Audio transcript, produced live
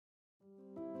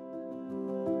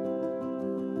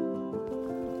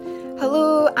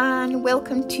Hello and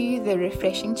welcome to the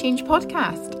Refreshing Change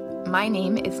podcast. My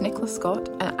name is Nicola Scott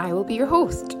and I will be your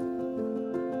host.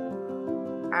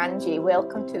 Angie,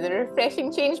 welcome to the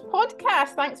Refreshing Change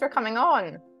podcast. Thanks for coming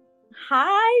on.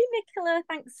 Hi, Nicola.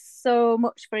 Thanks so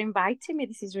much for inviting me.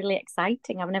 This is really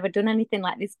exciting. I've never done anything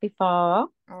like this before.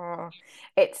 Oh,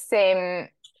 it's I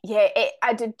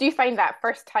do find that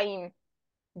first time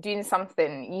doing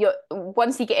something,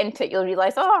 once you get into it, you'll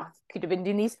realize, could have been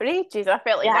doing these for ages. I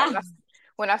felt like that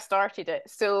when I started it.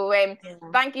 So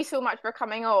thank you so much for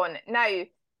coming on. Now,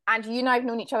 Angie, you and I have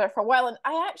known each other for a while, and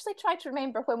I actually tried to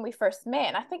remember when we first met,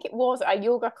 and I think it was at a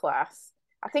yoga class.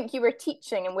 I think you were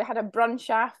teaching and we had a brunch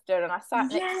after, and I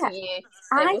sat next to you.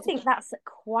 I think that's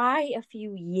quite a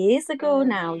few years ago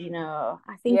now, you know.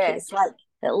 I think it's like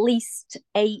at least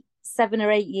 7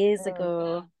 or 8 years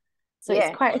ago. So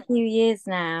it's quite a few years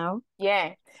now.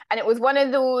 Yeah. And it was one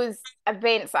of those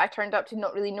events that I turned up to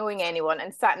not really knowing anyone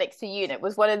and sat next to you. And it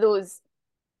was one of those,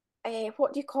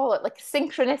 what do you call it? Like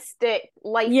synchronistic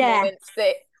life moments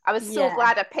that I was so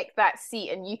glad I picked that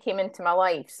seat and you came into my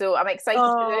life. So I'm excited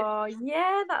for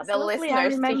that's the lovely.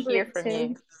 listeners to hear from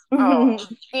you. Oh,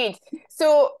 good.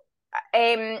 So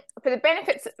for the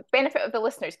benefit of the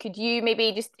listeners, could you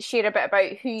maybe just share a bit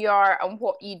about who you are and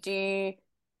what you do?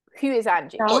 Who is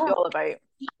Angie? What are you all about?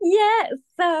 Yeah,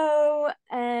 so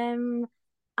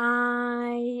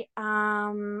I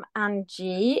am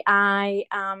Angie. I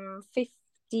am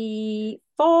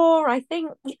 54, I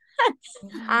think.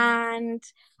 And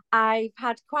I've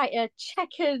had quite a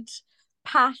checkered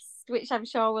past, which I'm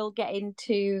sure we'll get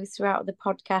into throughout the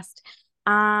podcast.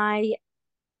 I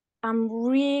am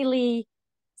really,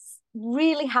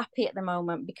 really happy at the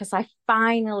moment because I've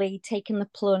finally taken the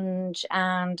plunge,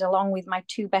 and along with my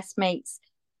two best mates,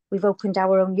 we've opened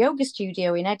our own yoga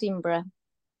studio in Edinburgh.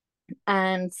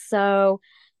 And so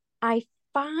I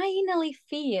finally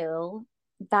feel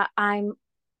that I'm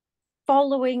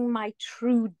following my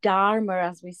true Dharma,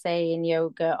 as we say in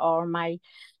yoga, I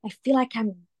feel like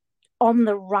I'm on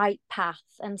the right path.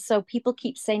 And so people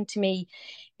keep saying to me,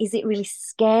 is it really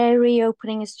scary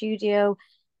opening a studio?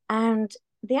 And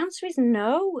the answer is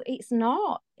no, it's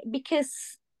not,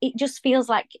 because it just feels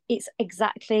like it's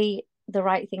exactly the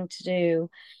right thing to do.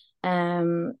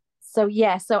 So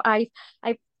I've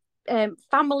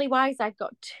family wise, I've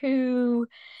got two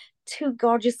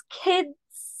gorgeous kids.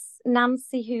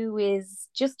 Nancy, who is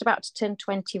just about to turn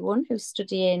 21, who's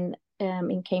studying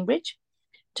in Cambridge.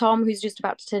 Tom, who's just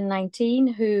about to turn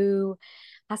 19, who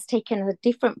has taken a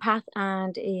different path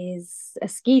and is a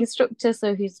ski instructor,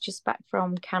 so who's just back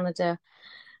from Canada.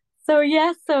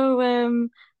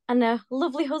 And a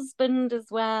lovely husband as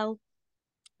well,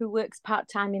 who works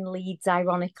part-time in Leeds,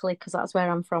 ironically, because that's where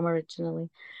I'm from originally.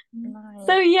 Nice.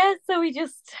 So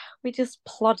we're just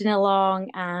plodding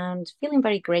along and feeling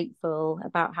very grateful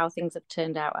about how things have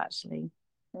turned out, actually.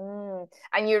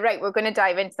 And you're right, we're going to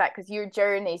dive into that because your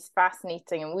journey is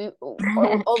fascinating, and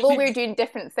although we're doing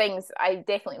different things, I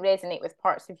definitely resonate with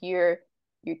parts of the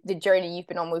journey you've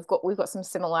been on. We've got some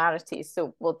similarities,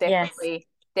 so we'll definitely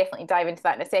dive into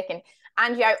that in a second.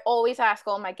 Angie, I always ask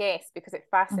all my guests because it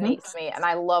fascinates me, and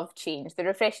I love change. The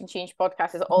Refreshing Change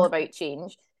podcast is all about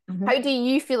change. How do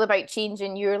you feel about change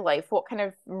in your life? What kind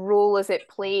of role has it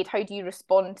played? How do you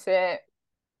respond to it?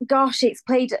 Gosh, it's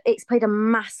played a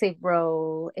massive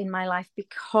role in my life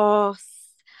because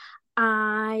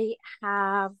I've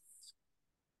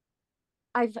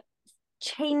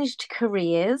changed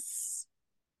careers.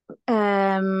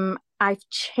 I've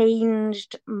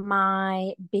changed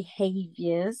my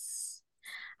behaviors.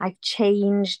 I've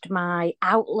changed my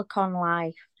outlook on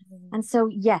life. And so,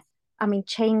 I mean,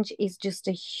 change is just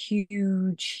a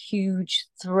huge, huge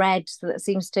thread that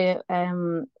seems to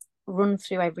run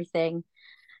through everything.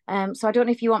 So I don't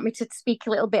know if you want me to speak a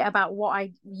little bit about what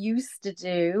I used to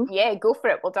do. Yeah, go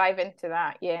for it. We'll dive into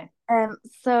that. Yeah.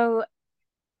 So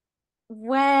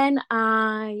when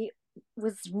I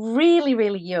was really,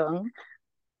 really young,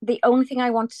 the only thing I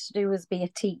wanted to do was be a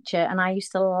teacher, and I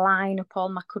used to line up all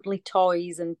my cuddly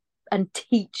toys and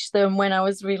teach them when I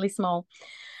was really small.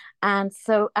 And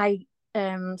so I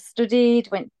studied,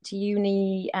 went to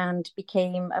uni, and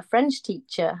became a French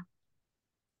teacher.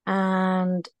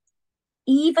 And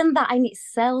even that in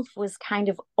itself was kind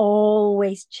of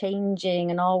always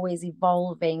changing and always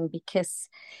evolving, because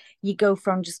you go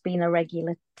from just being a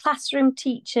regular classroom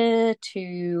teacher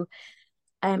to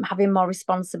having more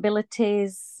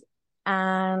responsibilities.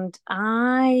 And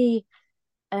I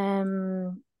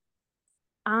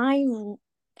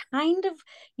kind of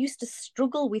used to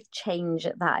struggle with change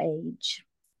at that age,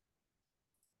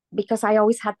 because I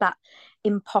always had that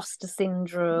imposter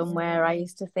syndrome where I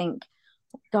used to think,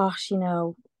 gosh, you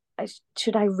know,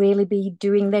 should I really be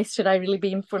doing this? Should I really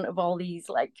be in front of all these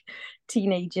like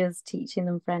teenagers teaching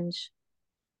them French?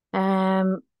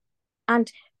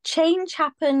 And change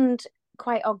happened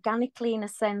quite organically in a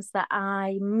sense that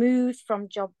I moved from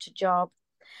job to job.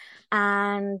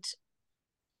 And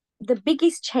the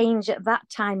biggest change at that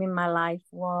time in my life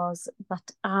was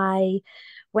that I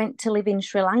went to live in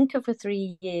Sri Lanka for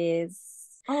 3 years.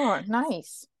 Oh,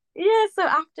 nice. Yeah, so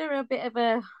after a bit of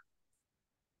a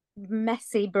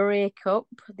messy breakup,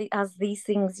 as these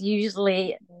things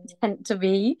usually tend to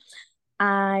be,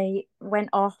 I went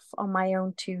off on my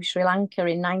own to Sri Lanka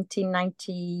in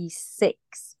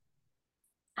 1996,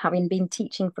 having been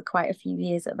teaching for quite a few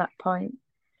years at that point.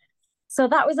 So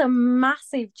that was a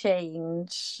massive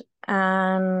change.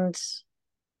 And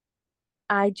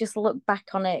I just look back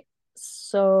on it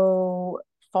so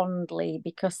fondly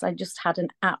because I just had an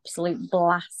absolute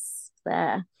blast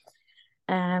there.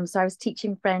 So I was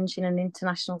teaching French in an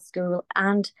international school,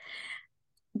 and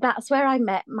that's where I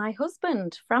met my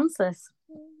husband, Francis.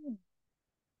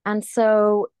 And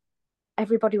so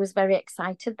everybody was very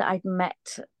excited that I'd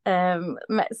met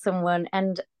someone,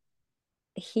 and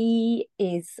he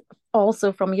is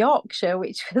also from Yorkshire,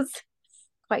 which was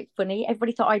quite funny.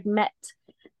 Everybody thought I'd met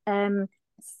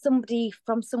somebody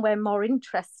from somewhere more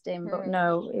interesting, but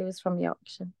no, it was from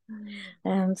Yorkshire.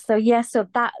 So yeah, so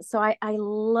I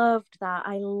loved that.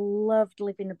 I loved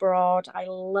living abroad. I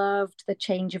loved the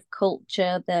change of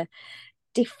culture, the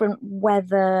different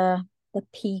weather, the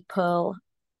people.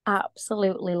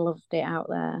 Absolutely loved it out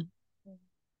there.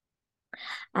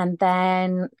 And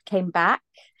then came back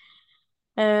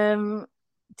to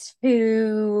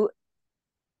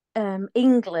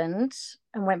England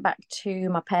and went back to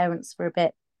my parents for a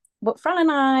bit. But Fran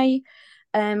and I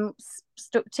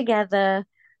stuck together,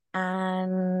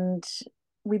 and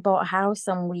we bought a house,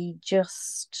 and we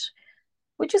just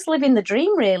living the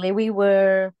dream, really. We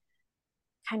were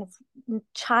kind of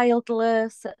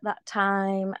childless at that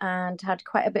time and had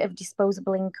quite a bit of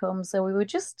disposable income, so we were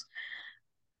just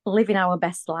living our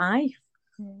best life.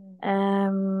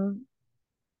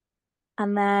 And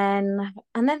then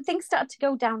things started to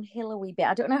go downhill a wee bit.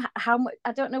 I don't know how much.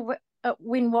 I don't know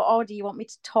in what order you want me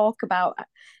to talk about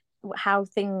how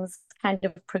things kind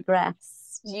of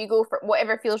progressed. You go for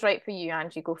whatever feels right for you,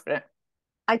 Angie. Go for it.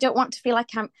 I don't want to feel like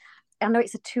I know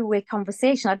it's a two-way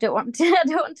conversation. I don't want to. I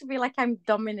don't want to feel like I'm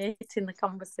dominating the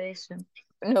conversation.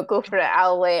 No, go for it.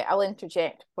 I'll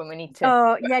interject when we need to.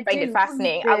 Oh yeah, find it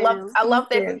fascinating. I love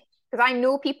this because I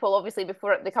know people obviously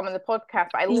before they come on the podcast,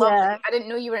 but I love I didn't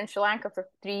know you were in Sri Lanka for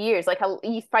 3 years. Like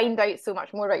you find out so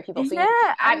much more about people. So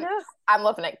I know. I'm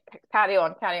loving it. Carry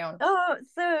on. Oh,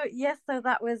 so yes, so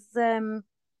that was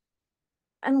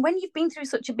and when you've been through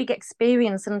such a big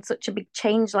experience and such a big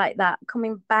change like that,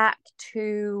 coming back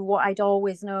to what I'd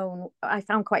always known, I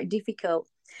found quite difficult.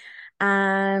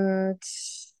 And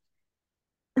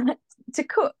to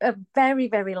cut a very,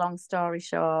 very long story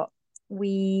short,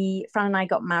 Fran and I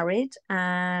got married,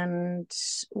 and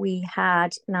we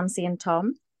had Nancy and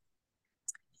Tom.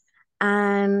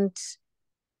 And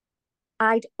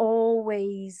I'd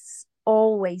always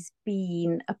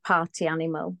been a party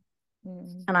animal.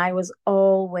 And I was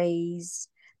always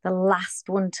the last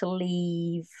one to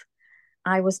leave.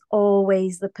 I was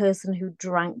always the person who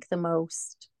drank the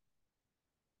most.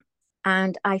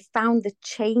 And I found the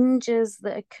changes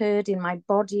that occurred in my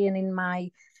body and in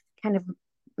my kind of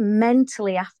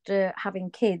mentally after having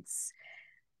kids,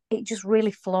 it just really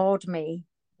floored me.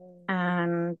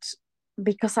 And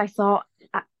because I thought,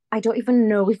 I don't even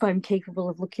know if I'm capable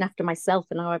of looking after myself.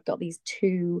 And now I've got these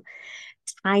two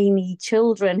tiny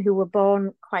children who were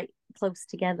born quite close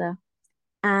together.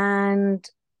 And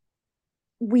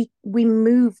we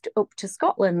moved up to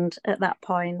Scotland at that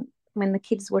point when the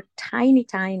kids were tiny.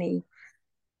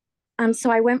 And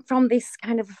so I went from this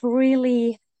kind of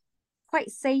really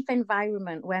quite safe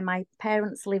environment where my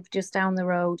parents lived just down the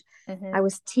road. I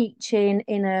was teaching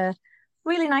in a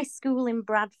really nice school in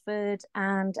Bradford,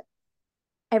 and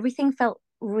everything felt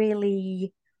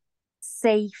really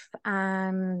safe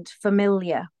and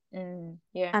familiar. And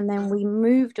then we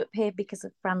moved up here because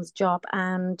of Fran's job,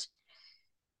 and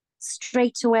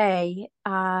straight away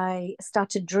I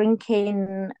started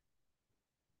drinking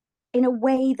in a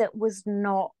way that was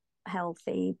not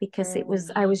healthy, because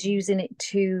I was using it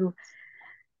to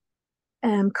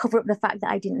cover up the fact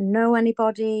that I didn't know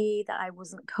anybody, that I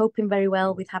wasn't coping very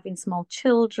well with having small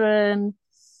children,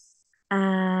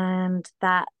 and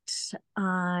that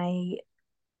I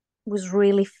was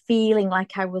really feeling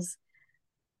like I was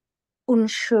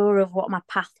unsure of what my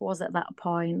path was at that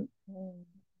point.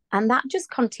 And that just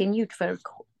continued for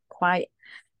quite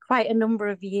a number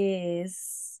of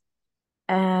years.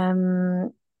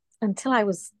 um, until I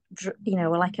was,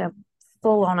 like a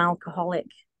full-on alcoholic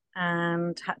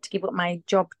and had to give up my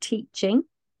job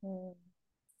Mm.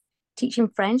 teaching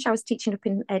French. I was teaching up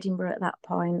in Edinburgh at that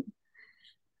point.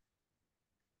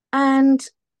 And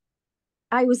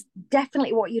I was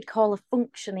definitely what you'd call a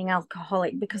functioning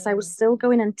alcoholic because I was Mm. still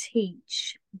going and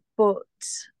teach, but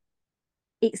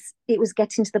it was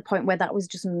getting to the point where that was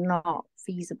just not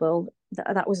feasible.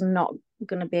 That was not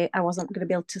going to be. I wasn't going to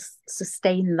be able to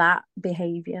sustain that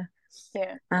behavior.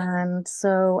 Yeah. And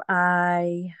so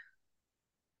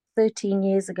 13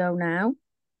 years ago now,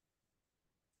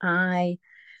 I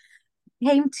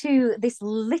came to this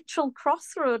literal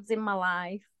crossroads in my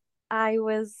life. I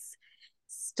was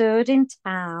stood in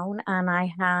town and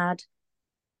I had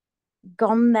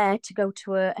gone there to go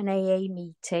to an AA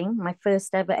meeting, my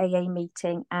first ever AA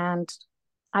meeting, and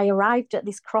I arrived at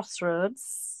this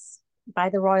crossroads by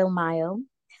the Royal Mile.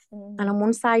 And Mm. on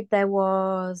one side there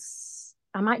was,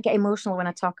 I might get emotional when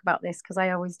I talk about this because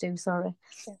I always do, sorry.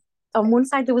 Yeah. On one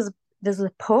side there's a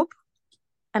pub,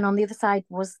 and on the other side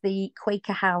was the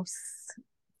Quaker house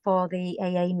for the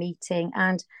AA meeting.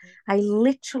 And I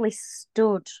literally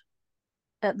stood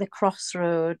at the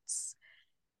crossroads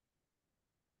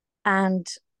and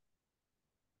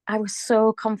I was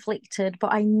so conflicted,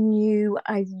 but I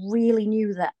really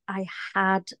knew that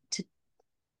had to,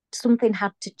 something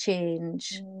had to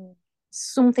change. Mm.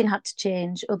 Something had to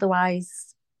change.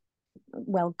 Otherwise,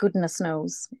 well, goodness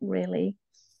knows, really.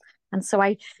 And so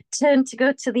I turned to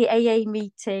go to the AA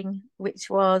meeting, which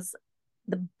was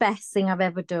the best thing I've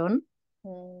ever done.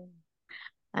 Mm.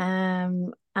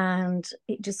 And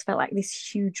it just felt like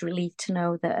this huge relief to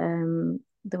know that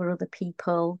there were other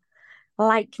people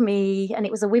like me, and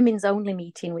it was a women's only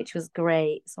meeting, which was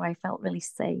great. So I felt really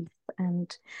safe.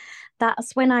 And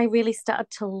that's when I really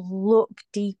started to look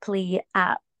deeply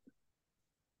at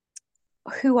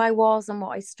who I was and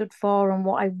what I stood for and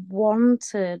what I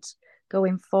wanted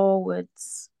going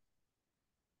forwards.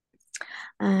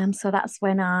 So that's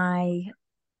when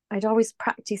I'd always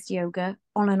practiced yoga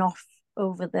on and off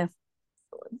over the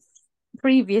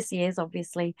previous years,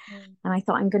 obviously. Mm. And I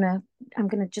thought I'm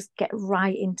gonna just get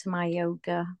right into my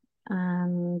yoga.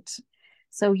 And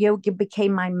so yoga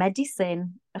became my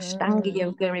medicine, Ashtanga Mm.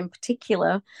 yoga in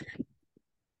particular,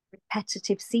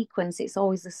 repetitive sequence. It's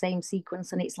always the same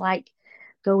sequence, and it's like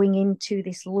going into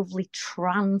this lovely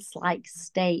trance-like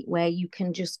state where you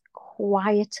can just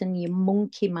quieten your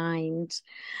monkey mind.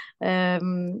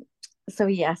 Um, so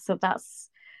yeah, so that's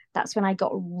when I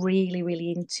got really,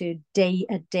 really into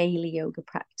a daily yoga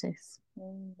practice.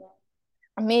 Mm.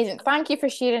 Amazing. Thank you for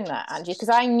sharing that, Angie, because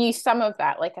I knew some of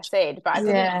that, like I said, but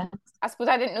Yeah, I suppose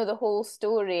I didn't know the whole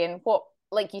story and what,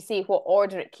 like you say, what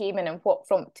order it came in and what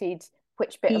prompted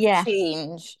which bit of yes,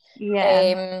 change.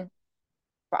 yeah, Um,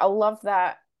 but I love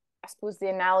that, I suppose the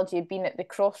analogy of being at the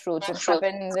crossroads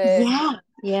and yeah,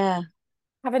 yeah.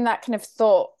 having that kind of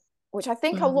thought, which I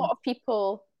think a Mhm. lot of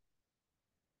people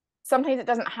sometimes it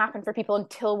doesn't happen for people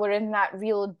until we're in that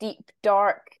real deep,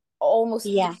 dark, almost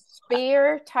Yeah,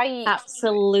 despair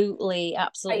absolutely,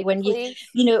 absolutely. type When place.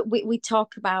 we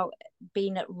talk about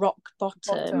being at rock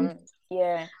bottom, Bottom.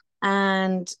 Yeah.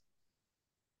 and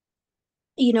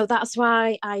that's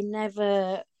why I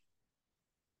never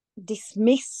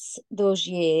dismiss those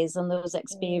years and those Mm.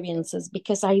 experiences,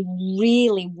 because I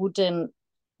really wouldn't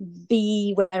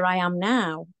be where I am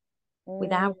now Mm.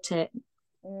 without it.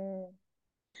 Mm. Yeah.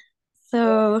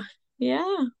 So,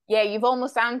 yeah. Yeah, you've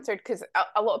almost answered because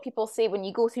a lot of people say when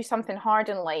you go through something hard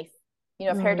in life,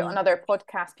 I've heard it on Mm, other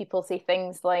podcasts, people say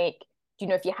things like,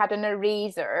 if you had an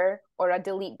eraser or a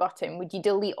delete button, would you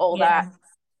delete all that? yeah,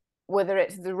 Whether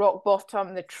it's the rock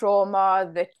bottom, the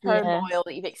trauma, the yeah, turmoil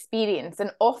that you've experienced.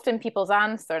 And often people's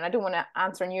answer, and I don't want to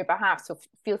answer on your behalf, so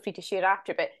feel free to share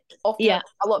after, but often yeah,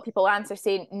 a lot of people answer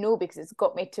saying no because it's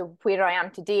got me to where I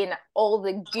am today and all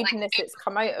the goodness that's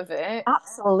come out of it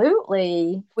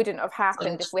absolutely. wouldn't have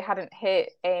happened if we hadn't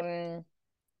hit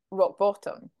rock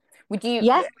bottom. Would you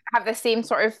Yeah, have the same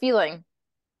sort of feeling?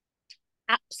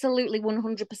 absolutely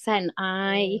 100%.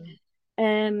 Mm.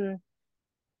 Um,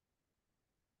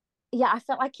 yeah, I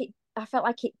felt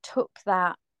like it took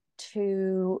that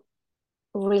to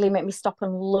really make me stop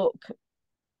and look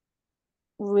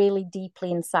really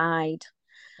deeply inside.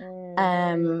 Mm.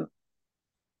 Um,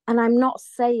 and I'm not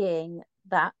saying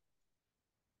that,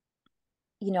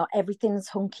 everything's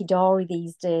hunky dory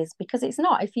these days, because it's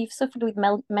not. If you've suffered with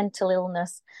mental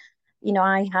illness,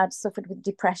 I had suffered with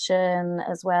depression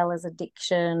as well as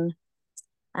addiction.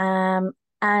 And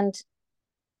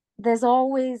there's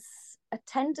always a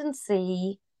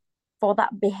tendency for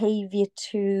that behavior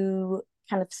to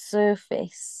kind of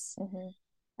surface. Mhm.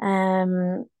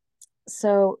 Um,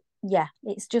 so yeah,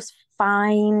 it's just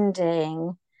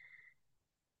finding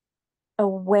a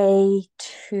way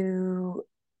to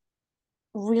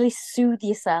really soothe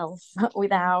yourself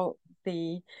without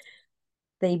the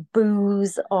the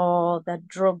booze or the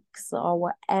drugs or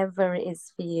whatever it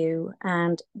is for you.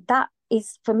 And that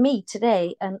is for me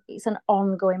today, and it's an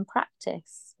ongoing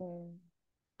practice. Mm.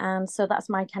 And so that's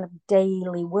my kind of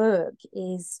daily work,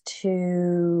 is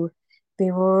to be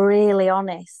really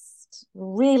honest.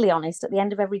 At the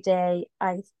end of every day,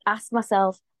 I ask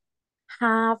myself,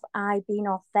 have I been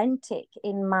authentic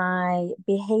in my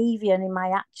behavior and in my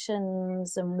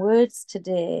actions and words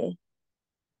today?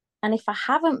 And if I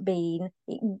haven't been,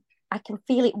 I can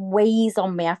feel it weighs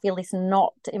on me. I feel this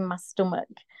knot in my stomach.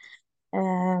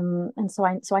 And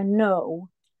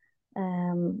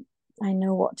um, I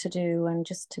know what to do, and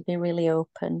just to be really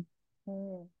open.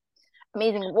 Mm.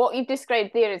 Amazing. What you've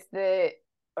described there is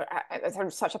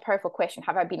it's such a powerful question.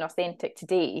 Have I been authentic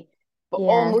today? But Yeah.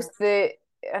 almost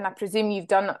and I presume you've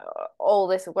done all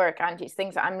this work, Angie. It's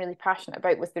things that I'm really passionate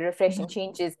about with the refreshing Mhm.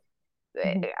 changes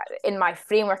Mhm. in my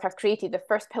framework I've created. The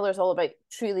first pillar is all about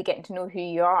truly getting to know who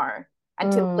you are.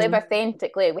 And to live Mm.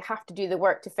 authentically, we have to do the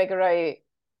work to figure out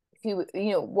who,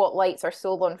 what lights our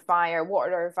soul on fire, what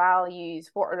are our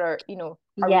values, what are our,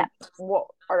 Yeah. what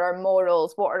are our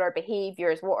morals, what are our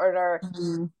behaviors, what are our,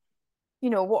 Mm.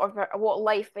 what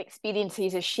life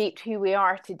experiences has shaped who we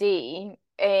are today.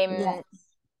 Yeah.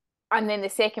 And then the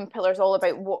second pillar is all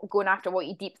about going after what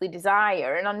you deeply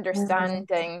desire and Mm.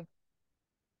 understanding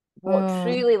what Mm.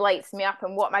 truly lights me up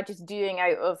and what am I just doing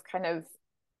out of kind of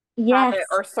habit Yes.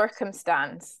 or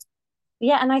circumstance.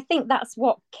 Yeah, and I think that's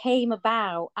what came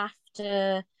about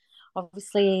after,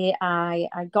 obviously, I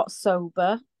got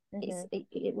sober. Mm-hmm.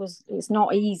 It's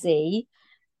not easy,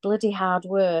 bloody hard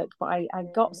work, but I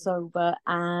got Mm-hmm. sober,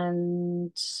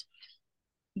 and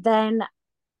then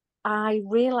I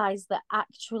realized that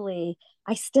actually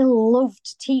I still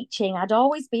loved teaching. I'd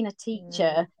always been a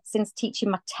teacher since teaching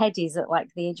my teddies at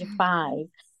like the age of 5,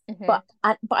 Mm-hmm. but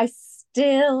I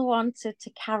still wanted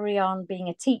to carry on being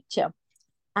a teacher.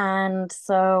 And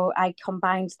so I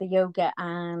combined the yoga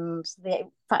and the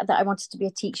fact that I wanted to be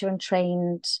a teacher, and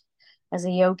trained as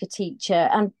a yoga teacher.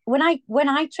 And when I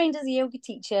trained as a yoga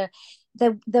teacher,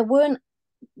 there weren't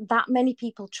that many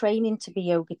people training to be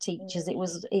yoga teachers. It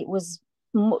was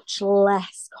much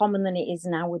less common than it is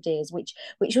nowadays, which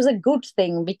was a good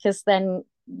thing, because then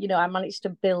I managed to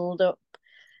build up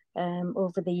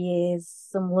over the years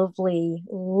some lovely,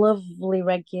 lovely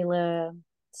regular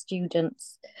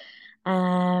students.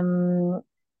 Um,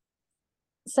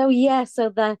 so yeah,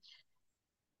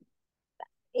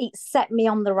 it set me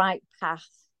on the right path.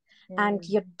 And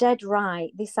Mm-hmm. you're dead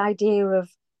right. This idea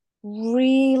of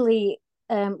really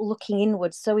looking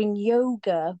inwards. So in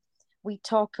yoga, we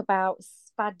talk about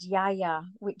svadhyaya,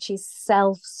 which is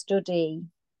self-study.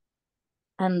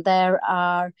 And there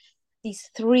are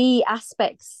these 3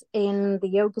 aspects in the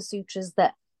Yoga Sutras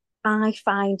that I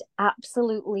find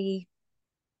absolutely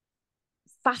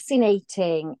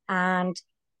fascinating, and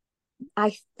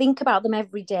I think about them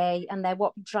every day, and they're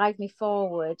what drive me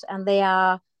forward. And they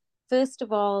are, first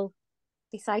of all,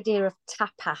 this idea of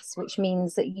tapas, which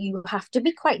means that you have to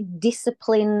be quite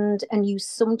disciplined, and you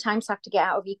sometimes have to get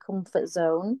out of your comfort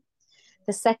zone.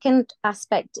 The second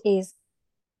aspect is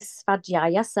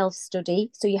svadhyaya, self-study.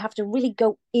 So you have to really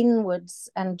go inwards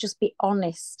and just be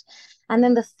honest. And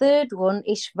then the third one,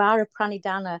 ishvara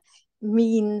pranidhana,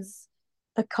 means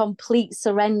a complete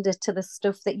surrender to the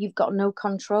stuff that you've got no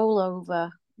control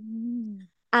over. Mm-hmm.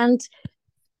 And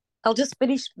I'll just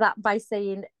finish that by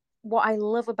saying, what I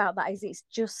love about that is it's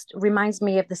just reminds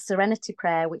me of the Serenity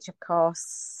Prayer, which of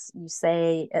course you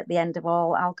say at the end of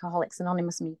all Alcoholics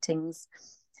Anonymous meetings,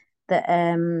 that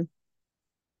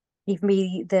give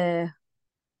me the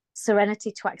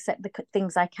serenity to accept the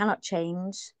things I cannot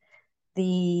change,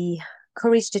 the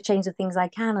courage to change the things I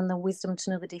can, and the wisdom to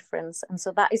know the difference. And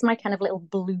so that is my kind of little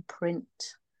blueprint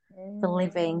for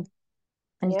living.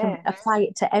 And you can Yeah. apply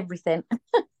it to everything.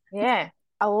 Yeah,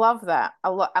 I love that.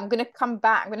 I'm going to come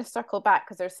back. I'm going to circle back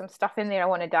because there's some stuff in there I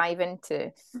want to dive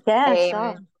into. Yeah, sure.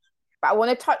 Um, but I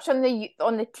want to touch on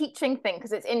the teaching thing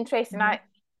because it's interesting. Mm-hmm.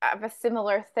 I have a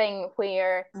similar thing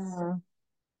where Mm.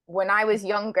 when I was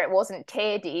younger, it wasn't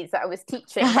teddies that I was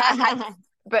teaching,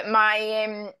 but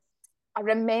my I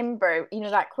remember,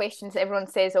 that questions everyone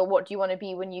says, "Oh, what do you want to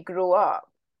be when you grow up?"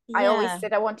 I always Yeah.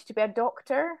 said I wanted to be a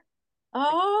doctor.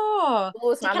 Oh,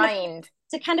 Blows to my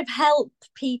kind of mind. help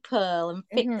people and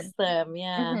Hmm. fix them.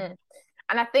 Yeah. Hmm.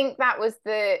 And I think that was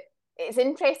it's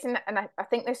interesting, and I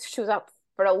think this shows up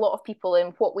for a lot of people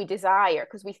in what we desire,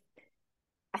 because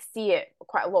I see it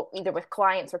quite a lot either with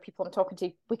clients or people I'm talking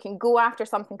to. We can go after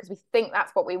something because we think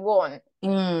that's what we want,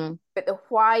 but the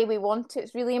why we want it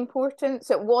is really important.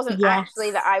 So it wasn't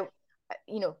actually that Yes.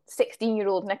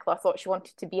 16-year-old Nicola thought she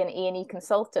wanted to be an A&E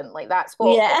consultant. Like that's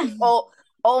what Yeah.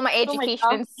 all my Oh my education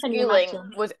God, and can you schooling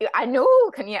imagine? was. I know,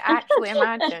 can you actually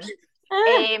imagine?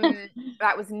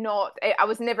 That was not, I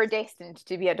was never destined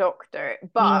to be a doctor,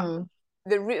 but Mm,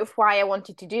 the root of why I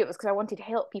wanted to do it was because I wanted to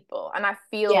help people. And I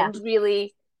feel yeah.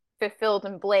 really fulfilled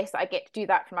and blessed that I get to do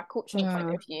that from a coaching point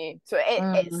Mm, of view. So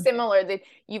it's mm. similar that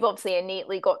you've obviously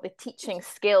innately got the teaching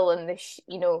skill and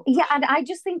Yeah, and I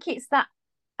just think it's that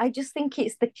I just think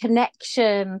it's the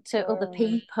connection to other mm,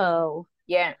 people.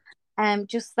 yeah.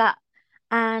 Just that.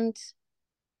 And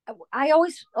I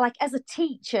always like as a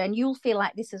teacher, and you'll feel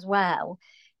like this as well,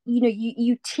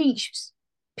 you teach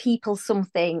people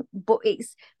something, but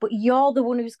you're the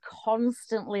one who's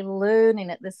constantly learning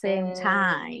at the same Mm,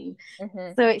 time.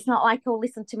 hmm So it's not like, oh,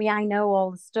 listen to me, I know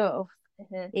all the stuff.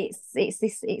 hmm It's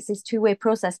this two-way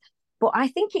process. But I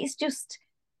think it's just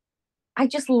I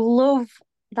just love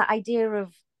that idea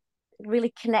of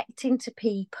really connecting to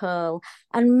people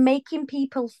and making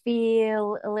people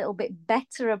feel a little bit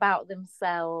better about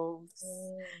themselves.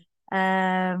 mm.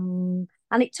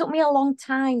 And it took me a long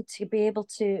time to be able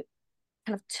to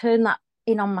kind of turn that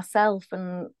in on myself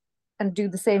and do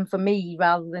the same for me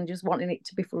rather than just wanting it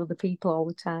to be for other people all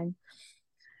the time.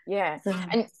 Yeah. So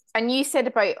And you said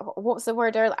about what was the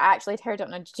word earlier? I actually had heard it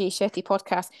on a Jay Shetty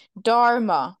podcast.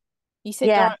 Dharma. You said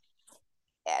yeah.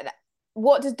 Dharma.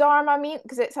 What does Dharma mean?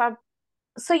 Because it's a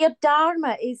So your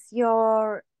dharma is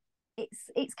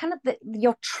it's kind of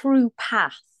your true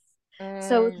path.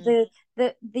 So mm,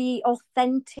 the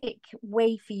authentic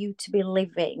way for you to be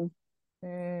living.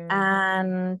 mm,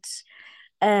 And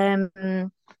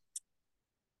um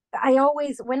I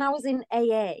always when I was in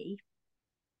AA,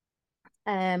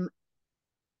 um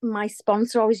my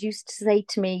sponsor always used to say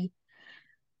to me,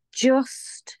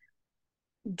 just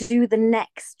do the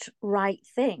next right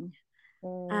thing.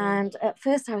 mm, And at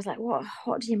first I was like,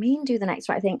 what do you mean do the next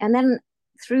right thing? And then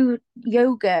through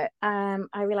yoga,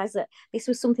 I realized that this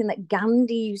was something that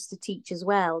Gandhi used to teach as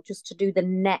well, just to do the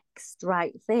next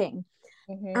right thing.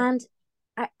 hmm And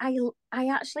I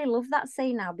actually love that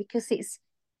saying now because it's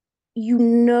you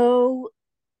know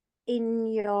in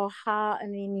your heart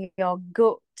and in your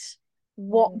gut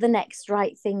what mm, the next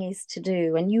right thing is to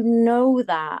do. And you know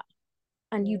that,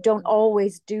 and you don't mm,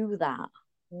 always do that.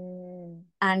 mm,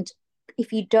 And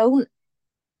if you don't,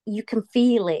 you can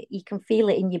feel it. You can feel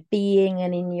it in your being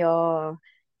and in your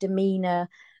demeanor.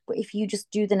 But if you just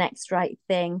do the next right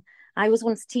thing, I was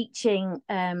once teaching,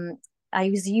 I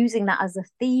was using that as a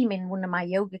theme in one of my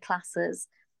yoga classes.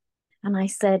 And I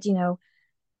said,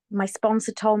 my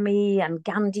sponsor told me, and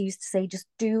Gandhi used to say, just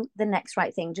do the next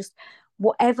right thing. Just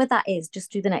whatever that is,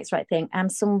 just do the next right thing.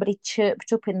 And somebody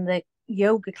chirped up in the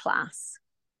yoga class,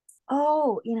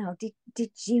 oh,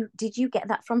 did you get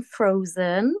that from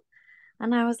Frozen?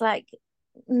 And I was like,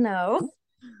 no.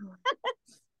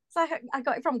 So I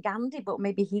got it from Gandhi, but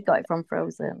maybe he got it from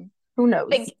Frozen. Who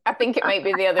knows? I think it might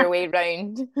be the other way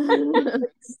round.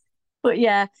 But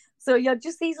yeah, so you're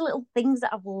just these little things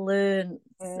that I've learned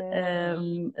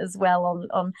Mm, as well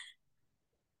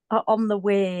on the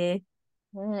way.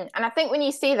 And I think when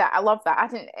you say that, I love that. I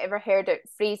hadn't ever heard it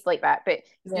phrased like that, but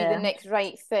do the Yeah. next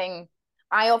right thing.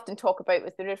 I often talk about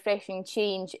with the refreshing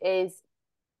change is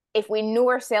if we know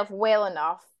ourselves well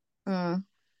enough, Mm.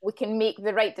 we can make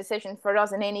the right decision for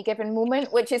us in any given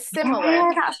moment, which is similar.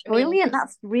 Yeah, that's I mean, brilliant.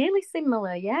 That's really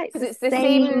similar. Yeah, it's because the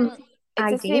same it's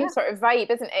the idea. same sort of vibe,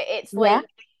 isn't it? It's Yeah, like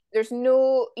there's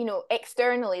no,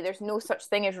 externally, there's no such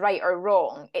thing as right or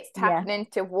wrong. It's yeah, tapping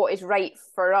into what is right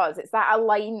for us. It's that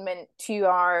alignment to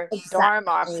our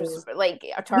dharma, exactly. like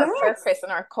to our Yes, purpose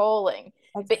and our calling.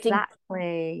 But to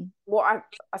exactly. what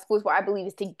I suppose what I believe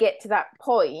is to get to that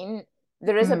point,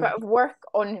 there is a bit Mm. of work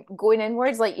on going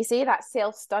inwards, like you say, that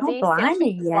Oh, self-study,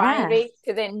 blimey, yeah. self-inquiry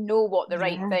to then know what the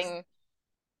right Yes. thing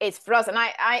is for us. And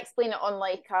I explain it on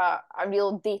like a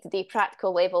real day-to-day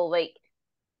practical level. Like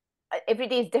every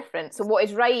day is different. So what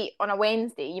is right on a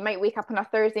Wednesday, you might wake up on a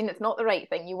Thursday and it's not the right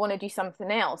thing. You want to do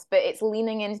something else, but it's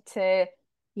leaning into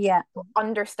Yeah.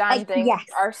 understanding Yes,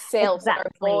 ourselves and our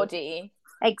exactly. body.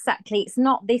 Exactly. It's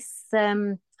not this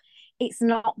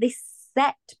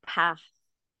set path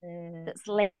Mm, that's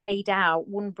laid out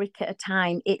one brick at a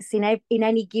time. It's in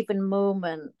any given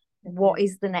moment, what mhm,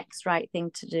 is the next right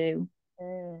thing to do?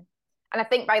 mm. And I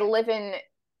think by living,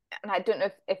 and I don't know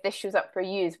if this shows up for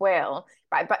you as well,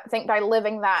 but I think by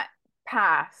living that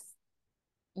path,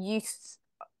 you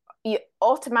you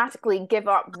automatically give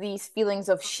up these feelings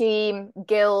of shame,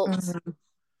 guilt, Mm.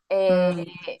 uh,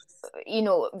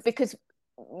 Mm. because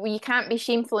we can't be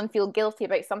shameful and feel guilty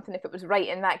about something if it was right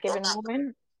in that given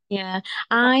moment. Yeah, Is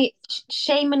that?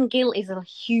 shame and guilt is a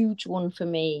huge one for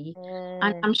me.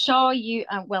 And Mm. I'm sure you,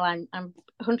 well, I'm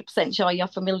 100% sure you're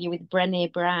familiar with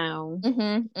Brené Brown.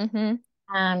 Mm-hmm, mm-hmm.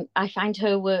 And I find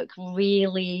her work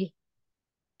really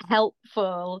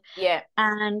helpful. Yeah.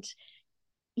 And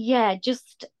yeah,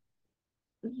 just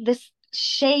this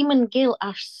shame and guilt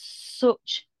are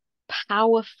such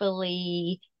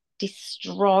powerfully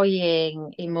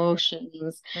destroying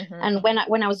emotions. Mm-hmm. And when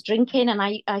I was drinking, and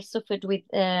I suffered with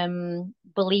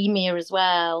bulimia as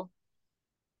well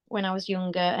when I was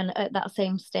younger and at that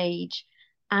same stage.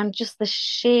 And just the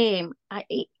shame, I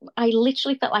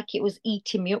literally felt like it was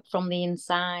eating me up from the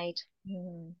inside.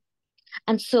 Mm-hmm.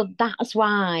 And so that's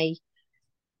why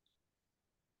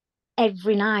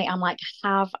every night I'm like,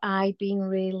 have I been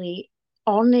really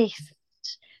honest?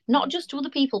 Not just to other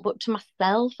people, but to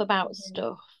myself about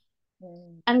stuff.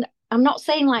 Mm-hmm. And I'm not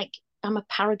saying like I'm a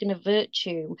paragon of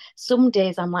virtue. Some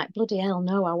days I'm like, bloody hell,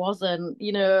 no, I wasn't.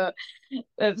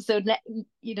 So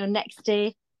next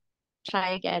day,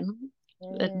 try again.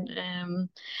 And, Mm-hmm.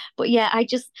 but yeah,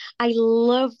 I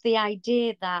love the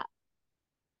idea that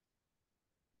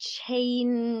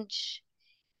change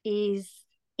is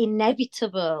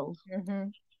inevitable, Mm-hmm.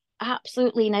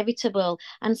 absolutely inevitable.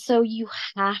 And so you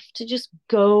have to just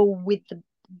go with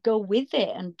it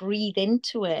and breathe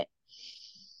into it.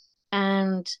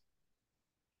 And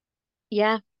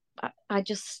yeah, I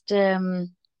just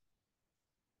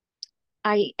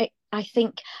I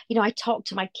think, I talk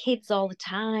to my kids all the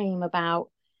time about,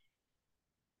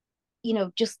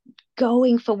 just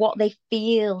going for what they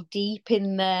feel deep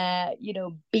in their,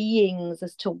 beings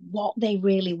as to what they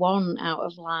really want out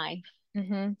of life.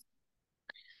 Mm-hmm.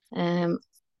 Um,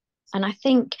 and I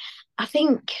think,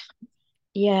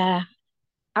 yeah,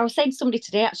 I was saying to somebody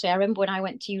today, actually, I remember when I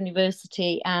went to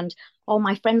university and all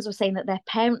my friends were saying that their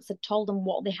parents had told them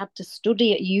what they had to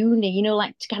study at uni,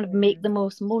 like to kind of make the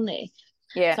most money.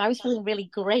 Yeah. So I was feeling really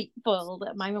grateful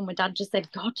that my mum and dad just said,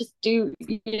 God, just do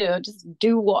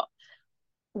what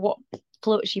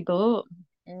floats your boat.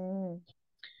 Mm.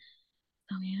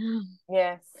 Oh yeah.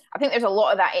 Yeah. I think there's a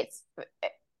lot of that.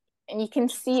 And you can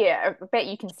see it. I bet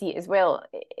you can see it as well.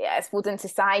 I suppose in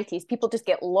societies, people just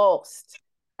get lost,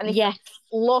 and they Yes.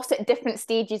 lost at different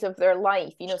stages of their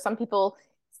life. Some people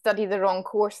study the wrong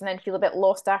course and then feel a bit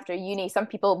lost after uni. Some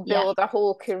people Yeah. build a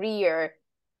whole career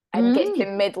and get to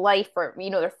Mm. midlife or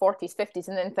their 40s, 50s,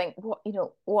 and then think, what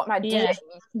am I doing? Yeah.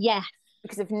 Yes.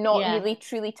 Because they've not Yeah. really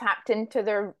truly tapped into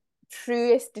their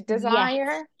truest Yes.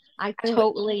 desire. I And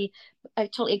totally, I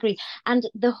totally agree. And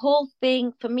the whole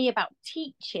thing for me about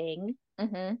teaching,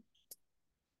 mm-hmm,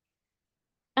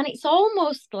 and it's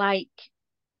almost like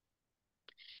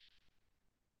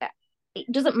it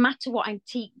doesn't matter what I'm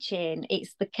teaching,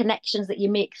 it's the connections that you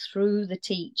make through the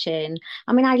teaching.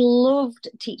 I mean, I loved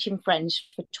teaching French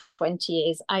for 20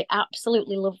 years. I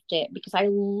absolutely loved it because I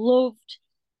loved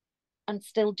and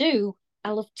still do. I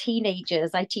love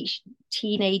teenagers. I teach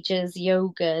teenagers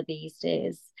yoga these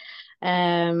days.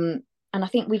 And I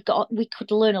think we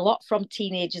could learn a lot from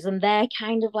teenagers and their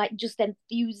kind of like just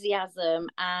enthusiasm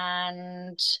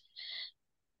and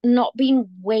not being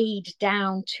weighed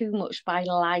down too much by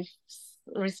life's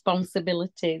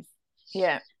responsibilities.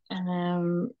 yeah.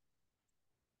 Um,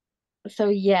 so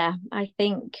yeah, I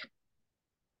think,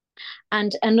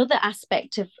 and another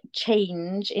aspect of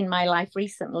change in my life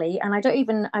recently, and I don't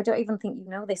even think you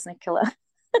know this, Nicola,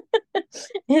 Go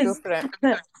is for it.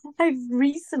 that I've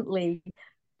recently,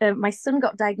 my son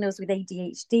got diagnosed with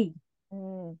ADHD,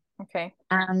 Okay.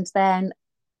 and then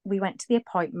we went to the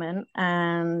appointment,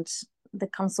 and the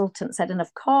consultant said, and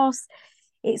of course,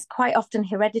 it's quite often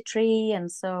hereditary,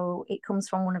 and so it comes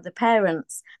from one of the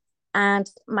parents. And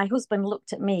my husband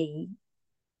looked at me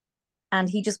and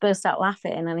he just burst out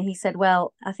laughing and he said,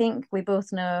 well, I think we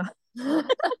both know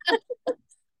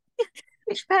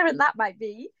which parent that might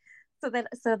be. So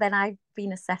then I've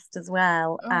been assessed as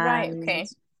well, Oh, right. and Okay.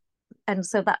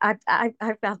 so that I've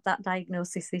had that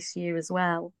diagnosis this year as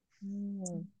well.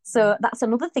 Mm. So that's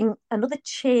another thing, another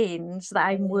change that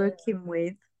I'm Mm. working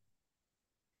with.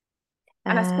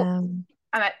 And I suppose, Um,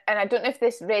 and I don't know if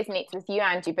this resonates with you,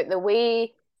 Angie, but the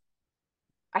way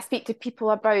I speak to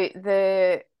people about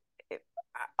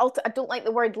I don't like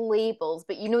the word labels,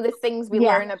 but the things we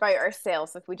yeah, learn about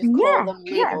ourselves, if we just call yeah, them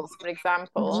yeah, labels, for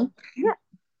example, mhm, yeah,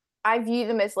 I view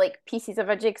them as like pieces of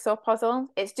a jigsaw puzzle.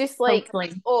 It's just like,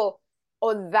 totally.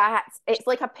 it's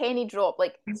like a penny drop.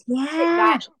 Like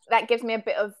Yeah, that gives me a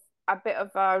bit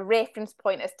of a reference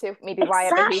point as to maybe why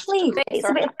I behave exactly. like this It's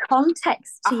a or bit of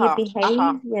context to your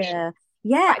uh-huh. behavior.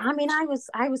 Yeah, But I mean, I was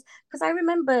because I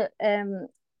remember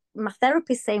my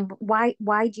therapist saying, why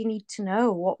do you need to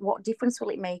know? What difference will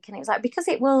it make? And it was like, because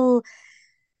it's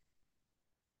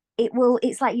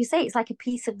like you say, it's like a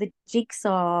piece of the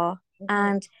jigsaw, Mhm.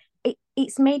 and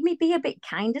it's made me be a bit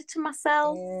kinder to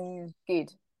myself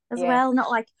Good. as Yeah. well. Not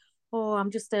like, oh,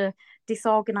 I'm just a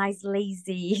disorganized,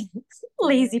 lazy,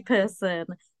 lazy Mm, person.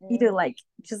 mm, Like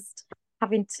just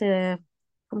having to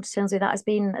come to terms with that has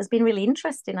been really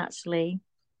interesting, actually.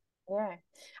 yeah.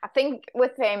 I think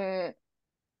with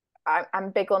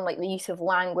I'm big on like the use of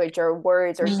language or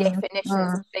words or Mm,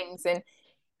 definitions of mm, things, and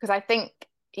because I think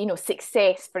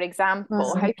success, for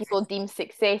example, how mm, people deem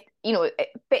success, it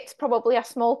fits probably a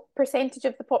small percentage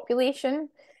of the population.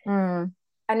 mm,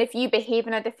 And if you behave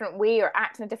in a different way or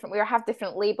act in a different way or have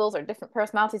different labels or different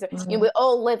personalities, or, mm. we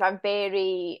all live a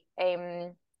very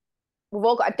we've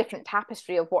all got a different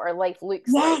tapestry of what our life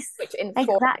looks like, Yes, which informs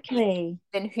exactly.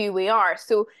 in who we are.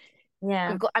 So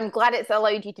Yeah, I'm glad it's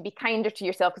allowed you to be kinder to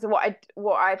yourself, because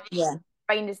what I yeah.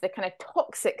 find is the kind of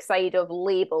toxic side of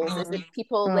labels is Mm, that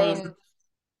people mm. then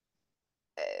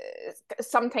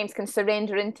sometimes can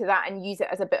surrender into that and use it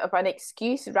as a bit of an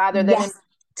excuse Yes, rather than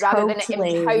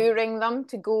totally. empowering them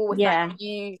to go with that Yeah,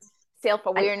 new I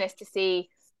self-awareness to say,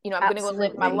 I'm going to go and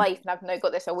live my absolutely. life, and I've now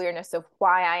got this awareness of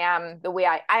why I am the way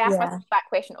I ask myself Yeah, that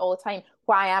question all the time.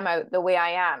 Why am I the way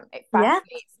I am? It yeah,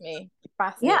 fascinates me. It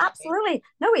yeah, fascinates me. absolutely.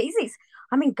 No, it is.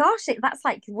 I mean, gosh, that's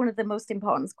like one of the most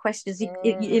important questions Mm,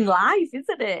 in life,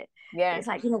 isn't it? yeah. It's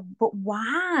like, but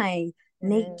why? Mm,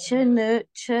 Nature,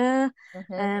 nurture.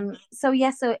 hmm So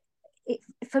yeah, so it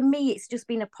for me, it's just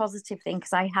been a positive thing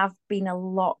because I have been a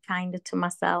lot kinder to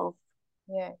myself.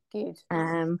 Yeah, good.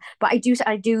 But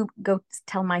I do go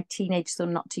tell my teenage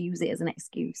son not to use it as an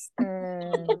excuse.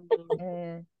 Mm,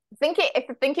 mm. I think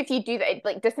if you do that, it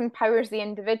like disempowers the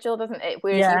individual, doesn't it?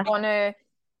 Whereas you Yeah, want to,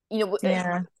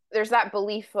 yeah, there's that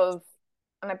belief of,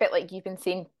 and a bit like you've been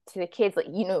saying to the kids, like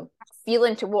feel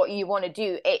into what you want to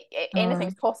do.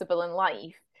 Anything's mm, possible in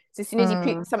life. So as soon as you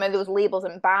put mm. some of those labels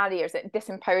and barriers, it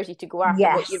disempowers you to go after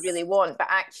what you Yes, really want, but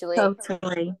actually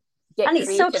totally. get And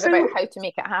it's so creative about true. how to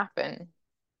make it happen.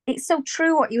 It's so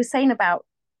true what you were saying about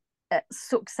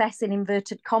success in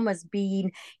inverted commas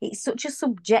being it's such a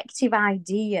subjective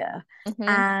idea, Hmm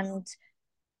and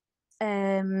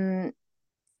um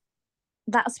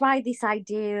that's why this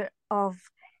idea of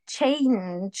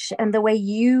change and the way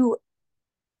you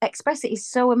express it is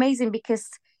so amazing, because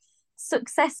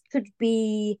success could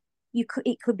be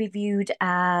it could be viewed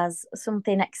as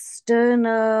something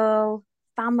external,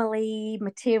 family,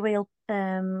 material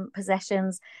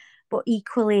possessions, but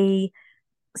equally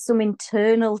some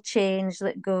internal change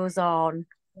that goes on.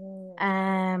 Mm,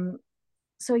 um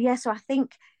so yeah, so I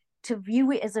think to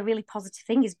view it as a really positive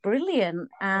thing is brilliant.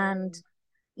 And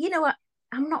mm,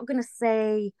 I'm not going to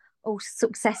say, oh,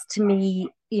 success to me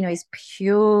is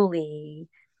purely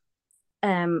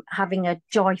having a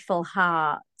joyful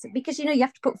heart, because you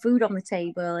have to put food on the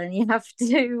table and you have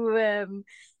to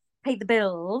pay the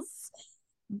bills.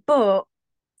 But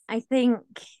I think,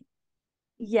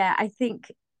 yeah, I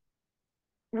think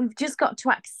we've just got to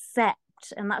accept,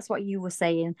 and that's what you were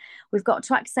saying, we've got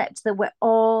to accept that we're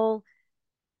all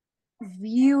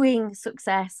viewing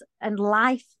success and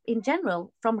life in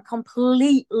general from a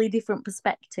completely different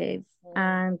perspective, mm.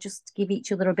 and just give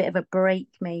each other a bit of a break,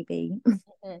 maybe.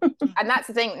 Mhm. And that's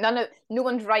the thing. No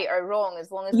one's right or wrong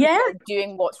as long as Yeah, people are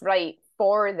doing what's right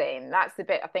for them. That's the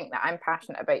bit I think that I'm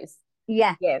passionate about. Is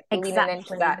yeah, yeah, leaning into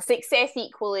exactly. that. Success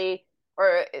equally,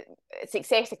 or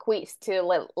success equates to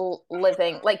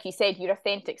living, like you said, your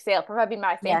authentic self. If I've been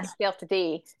my Yeah, authentic self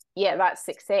today, yeah, that's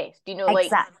success. Do you know, like,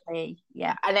 exactly.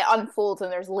 Yeah. and it unfolds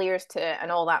and there's layers to it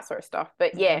and all that sort of stuff.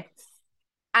 But Mm. yeah,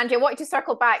 Angie, I want to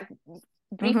circle back Hmm.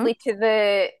 briefly to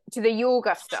the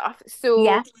yoga stuff. Yeah.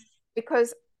 So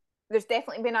because there's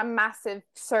definitely been a massive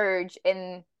surge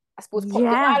in, I suppose, Yeah.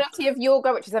 popularity of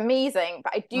yoga, which is amazing.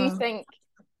 But I do Mm. think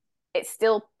it's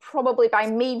still probably by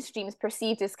mainstreams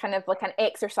perceived as kind of like an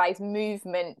exercise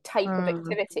movement type of Mm.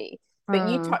 activity. But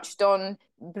you Mm. touched on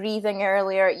breathing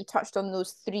earlier. You touched on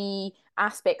those three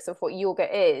aspects of what yoga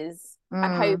is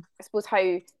and how, I Mm. suppose,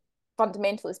 how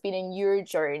fundamental it's been in your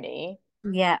journey.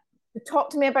 Yeah. Talk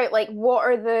to me about like what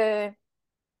are the,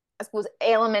 I suppose,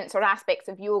 elements or aspects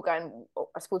of yoga, and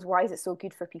I suppose why is it so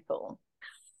good for people?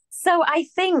 So I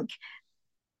think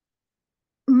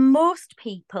most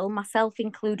people, myself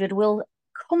included, will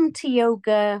come to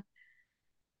yoga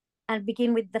and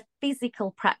begin with the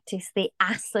physical practice, the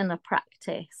asana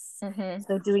practice. Mm-hmm.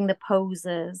 So doing the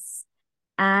poses.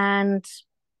 And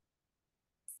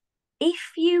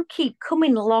if you keep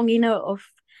coming long enough,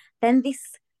 then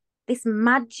this this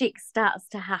magic starts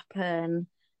to happen.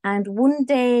 And one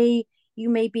day you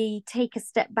maybe take a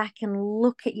step back and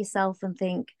look at yourself and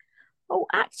think, oh,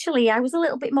 actually, I was a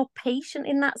little bit more patient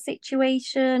in that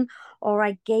situation, or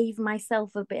I gave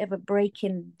myself a bit of a break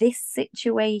in this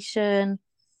situation.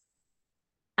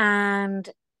 And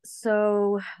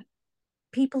so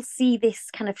people see this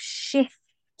kind of shift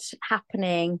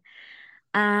happening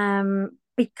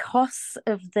because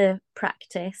of the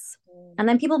practice. And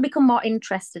then people become more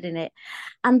interested in it.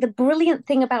 And the brilliant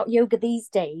thing about yoga these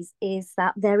days is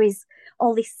that there is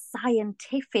all this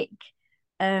scientific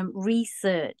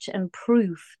research and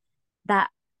proof that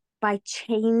by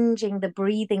changing the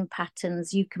breathing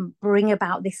patterns, you can bring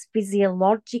about this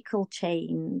physiological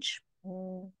change.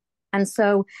 And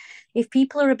so, if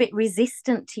people are a bit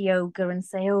resistant to yoga and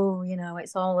say, oh,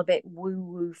 it's all a bit woo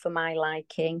woo for my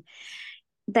liking,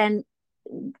 then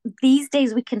these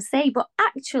days we can say, but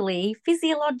actually,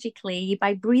 physiologically,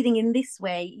 by breathing in this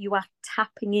way, you are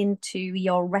tapping into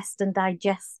your rest and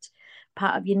digest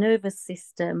part of your nervous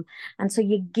system. And so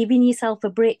you're giving yourself a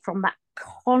break from that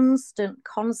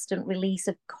constant release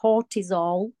of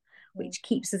cortisol, which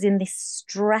keeps us in this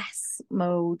stress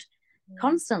mode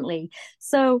constantly.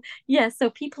 So so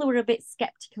people who are a bit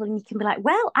skeptical, and you can be like,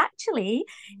 well, actually,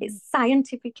 it's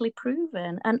scientifically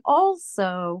proven. And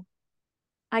also,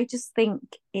 I just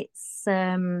think it's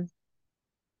a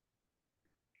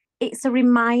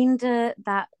reminder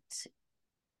that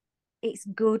it's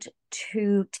good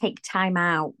to take time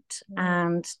out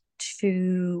and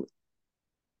to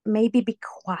maybe be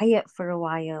quiet for a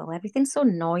while. Everything's so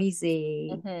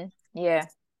noisy. Yeah.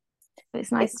 So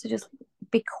it's nice to just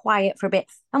be quiet for a bit.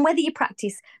 And whether you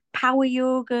practice power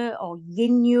yoga or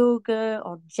yin yoga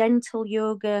or gentle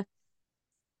yoga,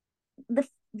 the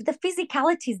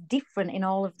physicality is different in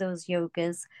all of those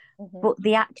yogas, but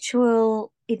the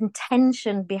actual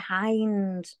intention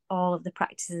behind all of the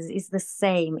practices is the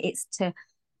same. It's to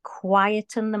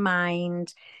quieten the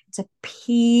mind, to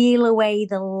peel away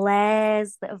the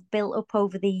layers that have built up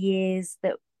over the years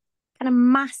that kind of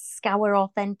mask our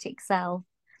authentic self.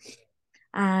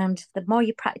 And the more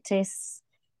you practice,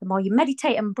 the more you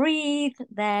meditate and breathe,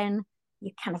 then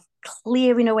you're kind of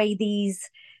clearing away these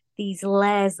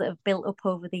layers that have built up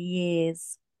over the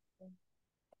years.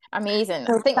 Amazing.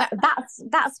 So I think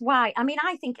that's why. I mean,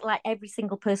 I think like every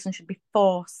single person should be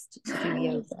forced to do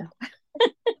yoga.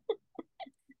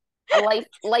 a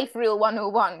life rule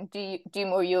 101, do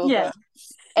more yoga.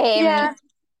 Yeah.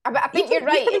 I think you're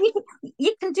right.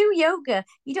 You can do yoga.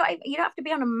 You don't have to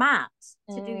be on a mat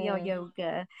to do your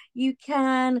yoga. You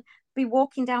can be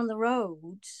walking down the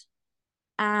road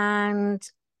and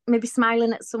maybe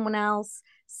smiling at someone else,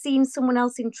 seeing someone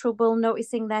else in trouble,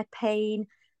 noticing their pain,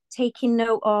 taking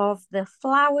note of the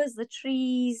flowers, the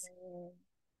trees,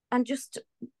 and just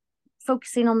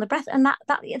focusing on the breath. And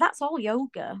that's all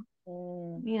yoga.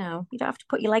 You don't have to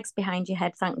put your legs behind your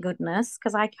head, thank goodness,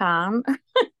 because I can't.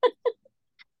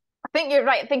 I think you're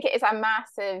right. I think it is a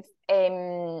massive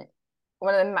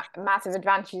one of the massive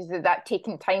advantages of that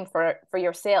taking time for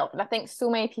yourself. And I think so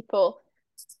many people,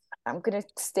 I'm going to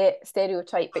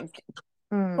stereotype, but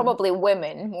probably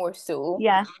women more so,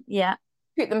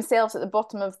 put themselves at the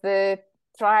bottom of the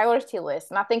priority list.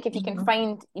 And I think if you can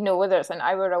find, whether it's an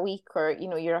hour a week or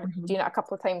you're doing it a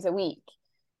couple of times a week,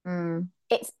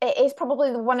 it is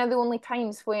probably one of the only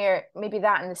times where maybe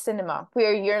that in the cinema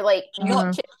where you're like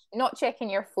not checking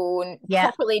your phone,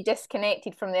 properly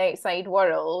disconnected from the outside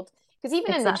world. Because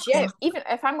even in the gym, even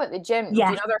if I'm at the gym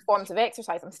doing other forms of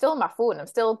exercise, I'm still on my phone. I'm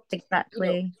still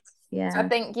exactly. So I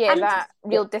think that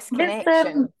real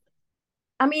disconnection.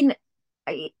 I mean,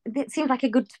 it seems like a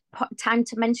good time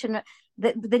to mention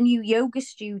the new yoga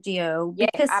studio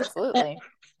because absolutely.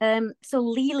 So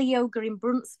Leela Yoga in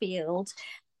Bruntsfield,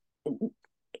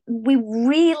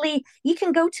 you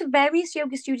can go to various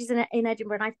yoga studios in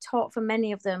Edinburgh, and I've taught for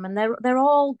many of them, and they're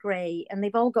all great, and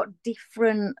they've all got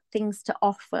different things to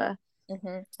offer.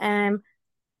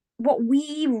 What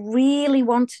we really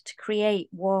wanted to create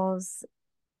was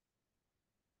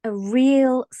a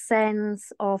real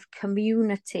sense of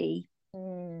community.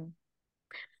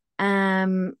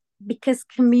 Because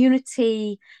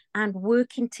community and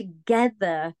working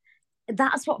together,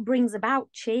 that's what brings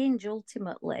about change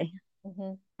ultimately.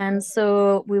 And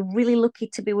so we're really lucky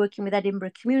to be working with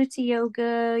Edinburgh Community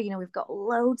Yoga. We've got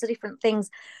loads of different things,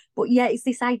 but it's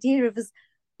this idea of us,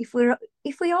 if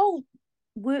we all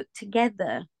work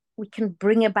together, we can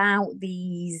bring about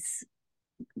these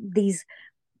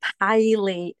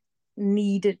highly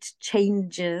needed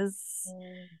changes.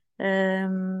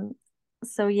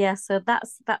 So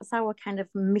that's our kind of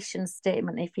mission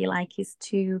statement, if you like, is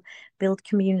to build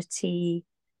community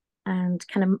and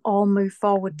kind of all move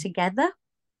forward together.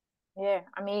 Yeah,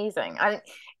 amazing. And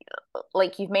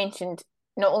like you've mentioned,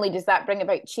 not only does that bring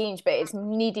about change, but it's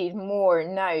needed more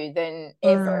now than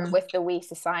ever Mm, with the way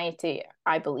society,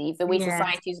 I believe, the way yeah,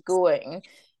 society is going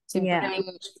to yeah.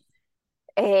 bring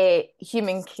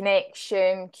human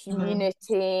connection, Mm,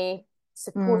 community, mm,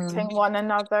 supporting one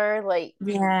another.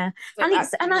 yeah. Like And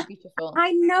that's it's and really beautiful.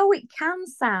 I know it can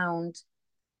sound,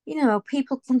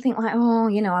 people can think like, oh,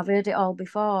 I've heard it all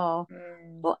before.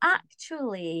 Mm, But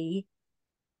actually,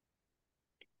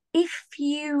 if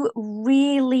you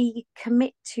really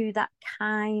commit to that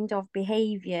kind of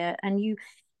behavior and you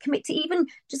commit to even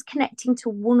just connecting to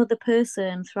one other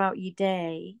person throughout your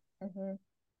day, mhm,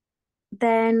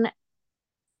 then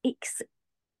it's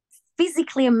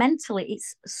physically and mentally,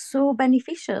 it's so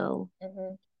beneficial.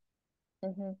 mhm,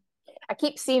 mhm. I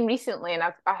keep seeing recently, and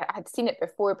I had seen it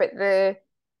before, but the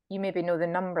you maybe know the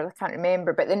number, I can't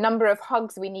remember, but the number of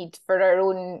hugs we need for our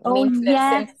own Oh, maintenance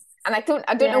yes. and I don't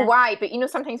know Yeah. why, but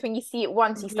sometimes when you see it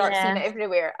once, you start seeing Yeah. it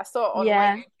everywhere. I saw it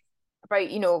online Yeah.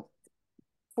 about,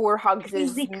 4 hugs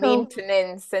is Physical.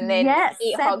 maintenance, and then Yeah.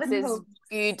 8 hugs 7 is hugs.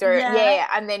 good, or Yeah. yeah,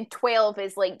 and then 12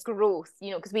 is like growth,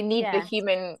 because we need the Yeah.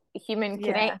 human Yeah.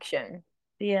 connection.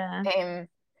 Yeah. Um,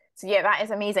 so yeah, that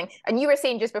is amazing. And you were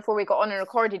saying just before we got on and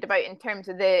recorded about in terms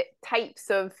of the types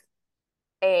of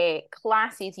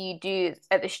classes you do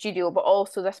at the studio, but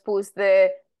also I suppose I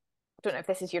don't know if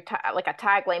this is your like a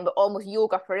tagline, but almost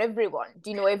yoga for everyone.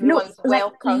 Do you know No, everyone's like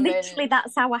welcome and literally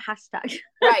that's our hashtag.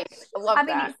 right? I I love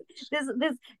mean, that.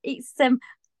 it's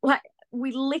like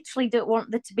we literally don't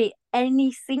want there to be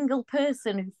any single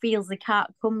person who feels they can't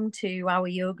come to our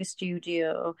yoga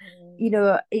studio.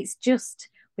 Mm, It's just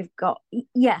we've got,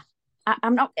 yeah.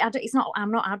 I'm not. I don't, it's not.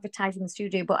 I'm not advertising the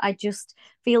studio, but I just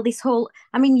feel this whole.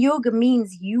 I mean, yoga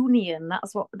means union.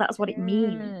 That's what it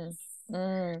means.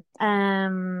 mm, mm.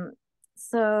 Um.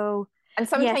 So And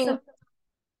yeah. sometimes So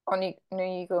on you, no,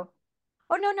 you go.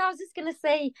 oh no, no. I was just gonna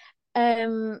say.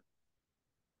 Um.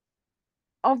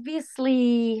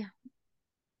 Obviously,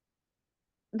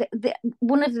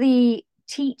 one of the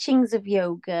teachings of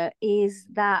yoga is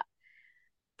that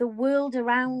the world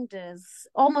around us,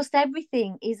 almost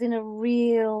everything, is in a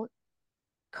real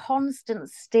constant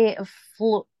state of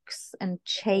flux and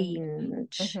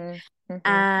change. Mm-hmm, mm-hmm,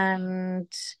 And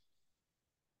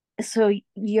so,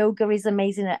 yoga is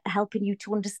amazing at helping you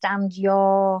to understand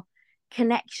your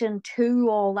connection to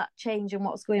all that change and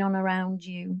what's going on around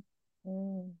you.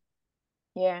 mm.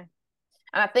 Yeah.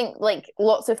 And I think like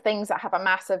lots of things that have a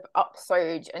massive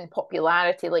upsurge in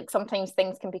popularity, like sometimes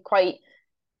things can be quite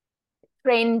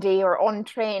trendy or on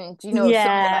trend, so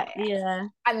Yeah, yeah.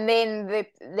 and then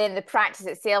the practice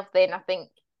itself, then I think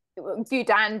good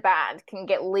and bad can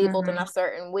get labeled in Mm, a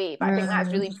certain way. But I think that's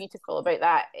mm, really beautiful about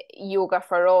that yoga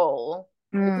for all,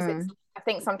 because mm. I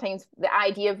think sometimes the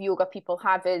idea of yoga people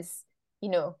have is, you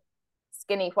know,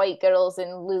 skinny white girls in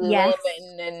Yes.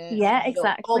 Lululemon and, Yeah, all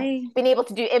exactly. being able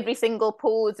to do every single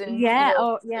pose and, Yeah.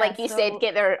 Oh, yeah. like you said, So,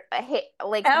 get their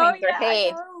legs oh, behind their yeah, I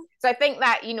head. know. So I think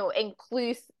that,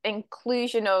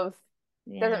 inclusion of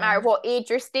doesn't Yeah. matter what age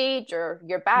or stage or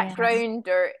your Yeah. background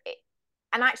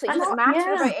and actually it I doesn't know. matter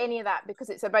Yeah, about any of that because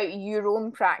it's about your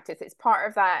own practice. It's part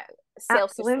of that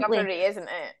absolutely. self-discovery, isn't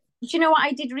it? Do you know what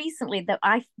I did recently that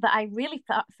I really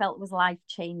felt was life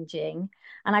changing?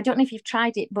 And I don't know if you've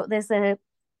tried it, but there's a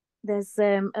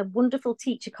wonderful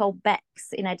teacher called Bex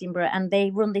in Edinburgh, and they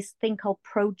run this thing called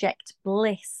Project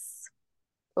Bliss.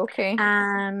 Okay.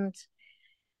 And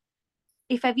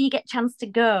if ever you get a chance to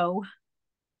go,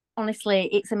 honestly,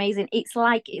 it's amazing. It's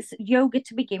yoga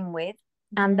to begin with,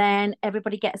 and Mm-hmm. then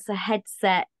everybody gets a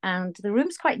headset, and the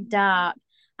room's quite dark,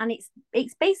 and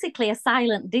it's basically a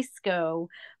silent disco,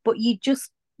 but you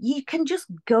can just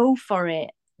go for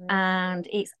it, and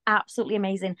it's absolutely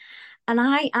amazing. And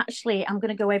I'm going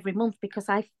to go every month because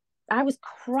I was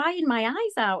crying my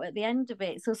eyes out at the end of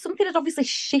it. So something had obviously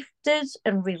shifted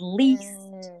and released,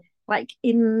 Mm. like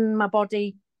in my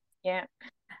body. Yeah.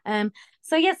 Um,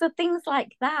 so yeah, so things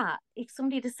like that. If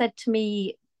somebody had said to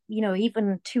me,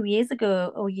 even 2 years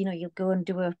ago, oh, you'll go and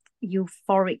do a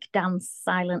euphoric dance,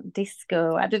 silent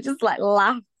disco, I'd have just like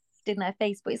laughed in their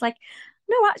face. But it's like,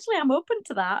 no, actually, I'm open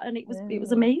to that, and it was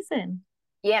Mm. amazing.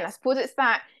 Yeah, and I suppose it's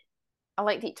that I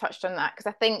like that you touched on that because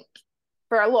I think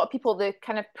for a lot of people, the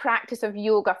kind of practice of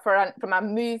yoga from a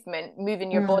movement,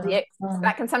 moving your body, Mm, mm,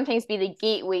 that can sometimes be the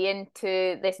gateway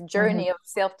into this mm. journey of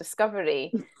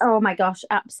self-discovery. Oh my gosh,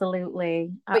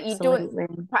 absolutely, But you don't,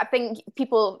 absolutely. I think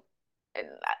people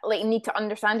like need to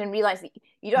understand and realize that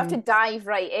you don't have Mm. to dive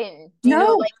right in,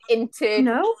 No, like into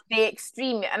no. the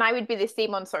extreme. And I would be the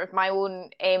same on sort of my own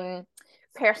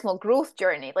personal growth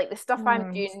journey, like the stuff I'm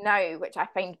Mm. doing now, which I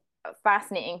find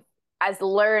fascinating as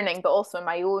learning, but also in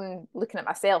my own looking at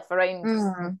myself around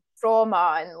Mm.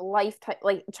 trauma and lifetime,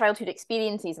 like childhood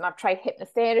experiences. And I've tried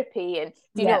hypnotherapy. And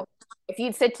do you Yeah. know, if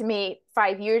you'd said to me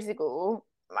 5 years ago,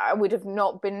 I would have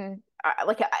not been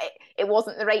like it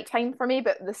wasn't the right time for me.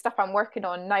 But the stuff I'm working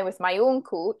on now with my own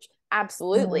coach,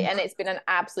 absolutely, Mm. and it's been an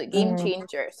absolute game Mm.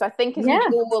 changer. So I think as you Yeah.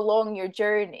 go along your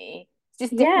journey,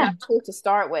 just dip in Yeah. that toe to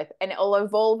start with, and it'll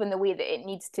evolve in the way that it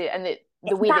needs to, and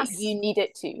the way that That's you need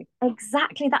it to.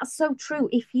 exactly, that's so true.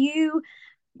 If you,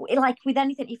 like with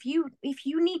anything, if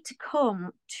you need to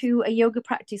come to a yoga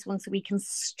practice once a week and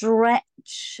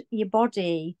stretch your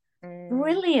body, Mm,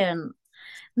 brilliant.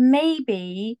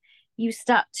 Maybe you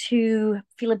start to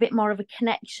feel a bit more of a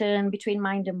connection between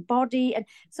mind and body. And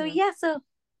so mm, yeah,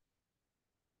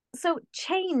 so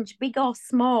change, big or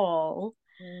small,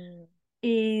 mm,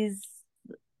 is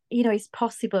is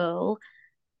possible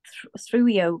through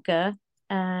yoga.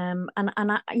 And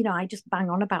I just bang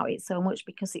on about it so much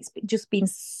because it's just been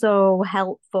so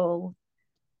helpful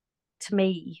to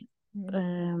me. mm.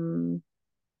 um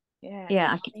Yeah,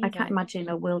 yeah, I can't amazing. imagine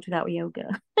a world without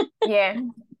yoga. Yeah,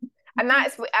 and I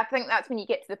think that's when you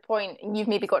get to the point, and you've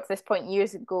maybe got to this point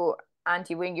years ago,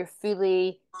 Angie, when you're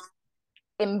fully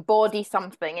embody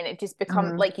something, and it just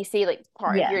becomes, Mm, like you say, like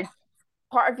yeah,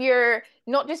 part of your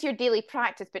not just your daily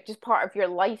practice, but just part of your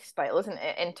lifestyle, isn't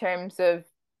it? In terms of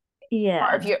part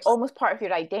yeah, of your almost part of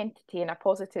your identity in a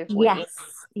positive way. yes,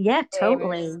 yeah, Um,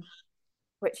 totally.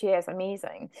 which yeah, is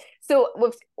amazing. So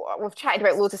we've chatted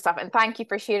about loads of stuff, and thank you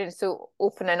for sharing so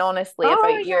open and honestly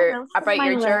Oh, you're welcome, about my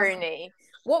your love. journey.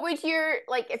 What would your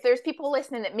like if there's people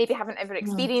listening that maybe haven't ever Mm.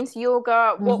 experienced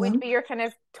yoga, what would Hmm. be your kind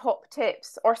of top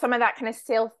tips or some of that kind of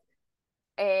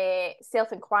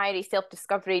self-inquiry,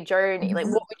 self-discovery journey? Like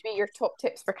what would be your top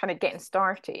tips for kind of getting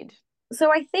started?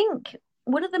 So I think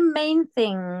one of the main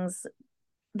things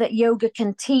that yoga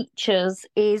can teach us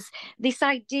is this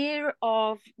idea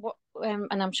of what,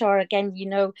 and I'm sure again,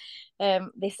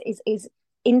 this is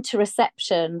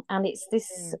interoception, and it's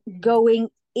this Mm, going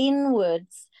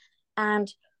inwards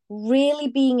and really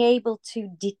being able to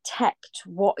detect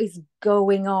what is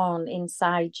going on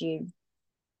inside you.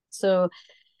 So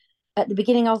at the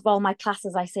beginning of all my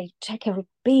classes, I say, take a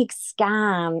big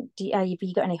scan. Have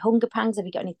you got any hunger pangs? Have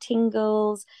you got any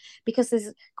tingles? Because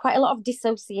there's quite a lot of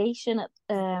dissociation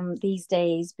these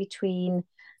days between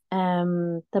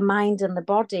the mind and the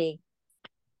body.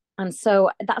 And so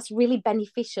that's really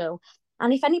beneficial.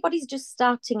 And if anybody's just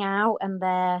starting out and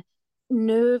they're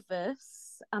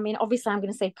nervous, I mean, obviously, I'm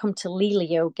going to say come to Leela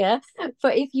Yoga,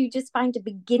 but if you just find a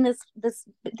beginners,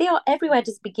 they are everywhere,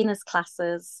 just beginners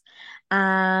classes,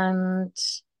 and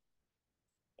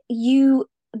you,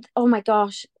 oh my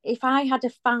gosh, if I had a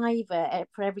fiver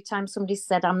for every time somebody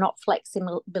said I'm not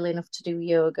flexible enough to do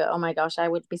yoga, oh my gosh, I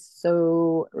would be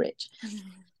so rich.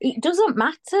 It doesn't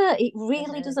matter. It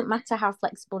really mhm, doesn't matter how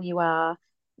flexible you are.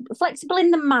 Flexible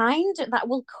in the mind, that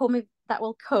will come. That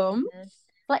will come. mhm,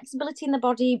 Flexibility in the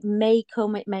body may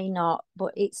come, it may not,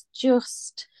 but it's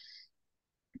just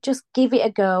give it a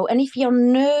go. And if you're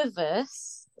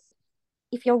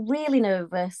really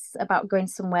nervous about going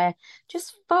somewhere,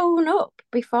 just phone up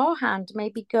beforehand.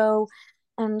 Maybe go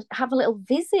and have a little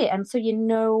visit, and so you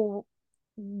know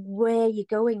where you're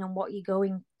going and what you're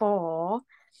going for.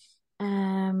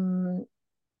 Um,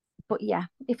 but yeah,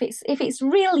 if it's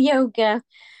real yoga,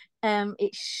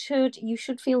 you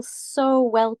should feel so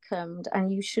welcomed,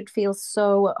 and you should feel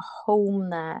so at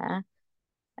home there.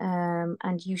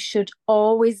 And you should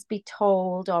always be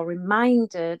told or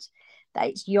reminded that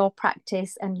it's your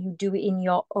practice and you do it in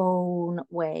your own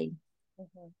way.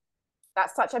 mhm.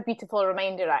 That's such a beautiful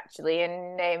reminder, actually.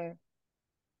 And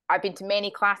I've been to many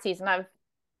classes and I've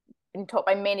been taught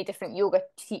by many different yoga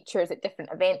teachers at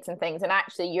different events and things. And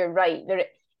actually, you're right.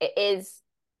 It is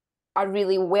a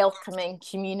really welcoming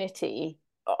community.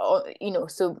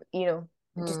 So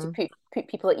just to Mm. put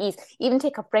people at ease. Even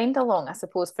take a friend along, I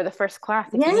suppose, for the first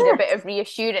class if you need a Yeah, bit of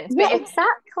reassurance. yeah, But if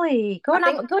exactly. Go I and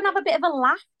think, have a bit of a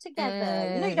laugh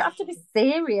together. You don't mm, have to be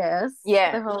serious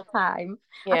yeah, the whole time.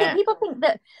 I think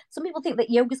yeah, some people think that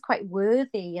yoga's quite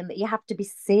worthy and that you have to be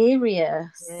serious.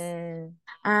 mm,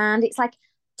 And it's like,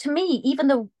 to me, even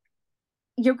though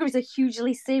yoga is a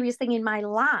hugely serious thing in my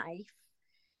life,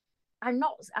 I'm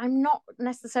not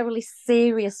necessarily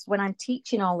serious when I'm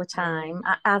teaching all the mm, time,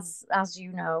 as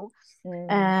you know.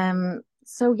 mm,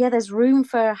 So yeah, there's room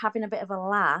for having a bit of a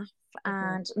laugh mhm,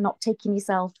 and not taking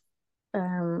yourself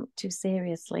too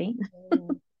seriously.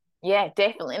 mm. Yeah,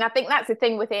 definitely. And I think that's the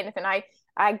thing with anything.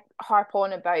 I harp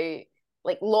on about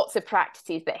like lots of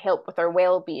practices that help with our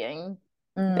well-being.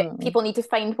 But people need to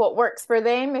find what works for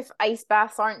them. If ice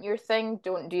baths aren't your thing,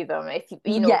 don't do them. If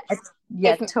you know,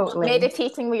 yeah, if totally.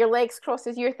 meditating with your legs crossed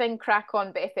is your thing, crack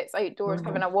on. But if it's outdoors,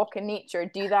 having a walk in nature,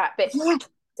 do that. But it's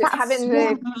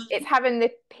having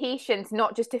the patience,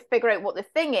 not just to figure out what the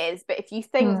thing is, but if you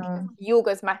think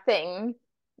yoga's my thing,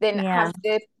 then have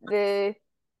the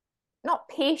not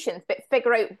patience, but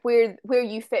figure out where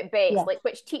you fit best. Like,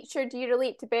 which teacher do you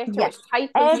relate to better? Which type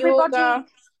of yoga?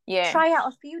 Try out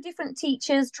a few different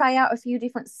teachers, try out a few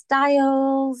different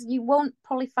styles. You won't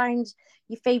probably find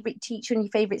your favorite teacher and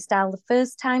your favorite style the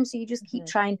first time, so you just keep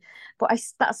trying. But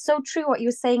that's so true what you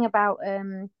were saying about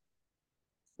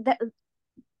that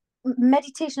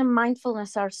meditation and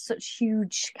mindfulness are such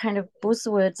huge kind of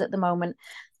buzzwords at the moment.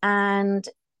 And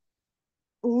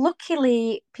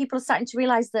luckily, people are starting to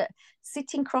realize that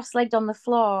sitting cross-legged on the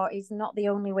floor is not the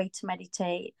only way to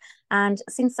meditate. And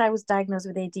since I was diagnosed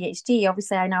with ADHD,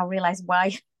 obviously I now realize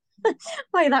why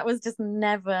that was just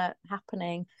never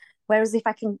happening. Whereas if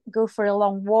I can go for a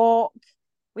long walk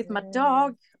with my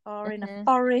dog, or in a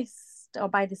forest, or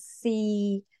by the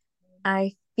sea,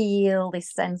 I feel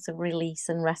this sense of release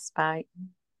and respite.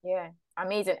 Yeah,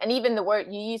 amazing. And even the word,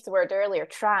 you used the word earlier,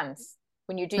 trance.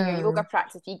 When you're doing your yoga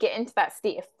practice, you get into that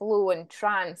state of flow and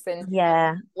trance, and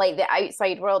like the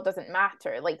outside world doesn't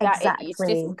matter. Like that, it's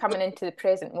just coming into the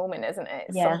present moment, isn't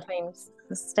it? Sometimes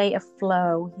the state of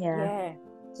flow. Yeah.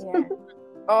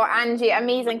 Oh, Angie,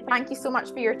 amazing. Thank you so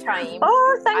much for your time.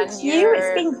 Oh, thank you.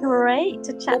 It's been great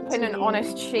to chat open to and you.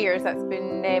 Honest shares. That's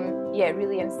been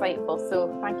really insightful.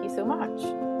 So thank you so much.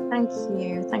 Thank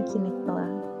you. Thank you,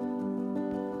 Nicola.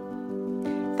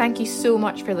 Thank you so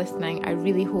much for listening. I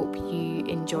really hope you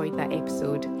enjoyed that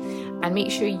episode. And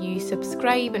make sure you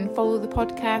subscribe and follow the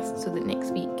podcast so that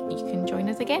next week you can join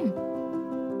us again.